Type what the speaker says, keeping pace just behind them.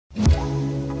This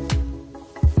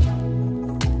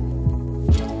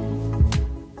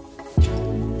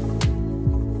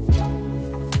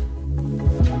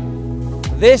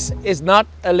is not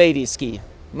a lady ski.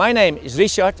 My name is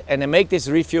Richard and I make this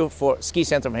review for Ski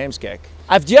Center Heemskerk.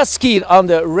 I've just skied on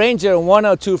the Ranger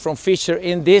 102 from Fischer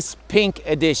in this pink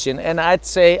edition, and I'd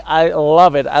say I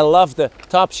love it. I love the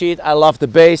top sheet, I love the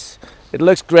base. It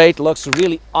looks great, looks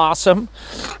really awesome.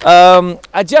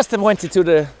 I just went into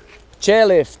the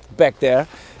chairlift back there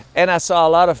and I saw a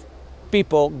lot of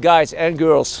people, guys and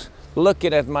girls,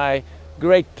 looking at my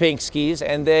great pink skis,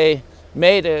 and they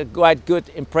made a quite good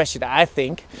impression, I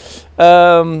think.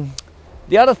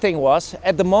 The other thing was,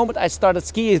 at the moment I started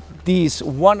skiing these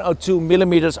 102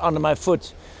 millimeters under my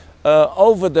foot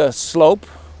over the slope,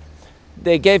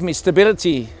 they gave me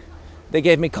stability, they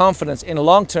gave me confidence in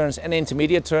long turns and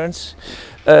intermediate turns.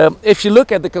 If you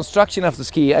look at the construction of the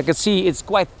ski, I can see it's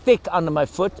quite thick under my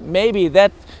foot. Maybe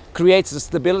that creates the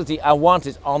stability I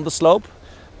wanted on the slope.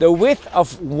 The width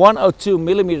of 102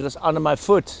 millimeters under my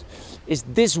foot is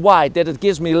this wide that it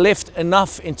gives me lift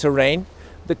enough in terrain.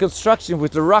 The construction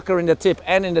with the rocker in the tip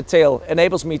and in the tail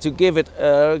enables me to give it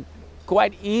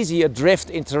quite easy a drift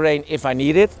in terrain if I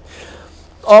need it.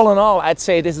 All in all, I'd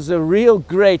say this is a real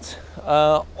great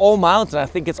all mountain. I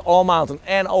think it's all mountain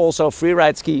and also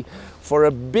freeride ski for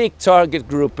a big target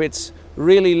group. It's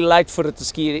really light-footed to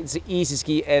ski. It's an easy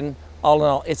ski, and all in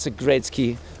all, it's a great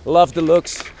ski. Love the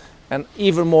looks, and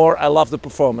even more, I love the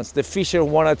performance. The Fischer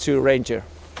 102 Ranger.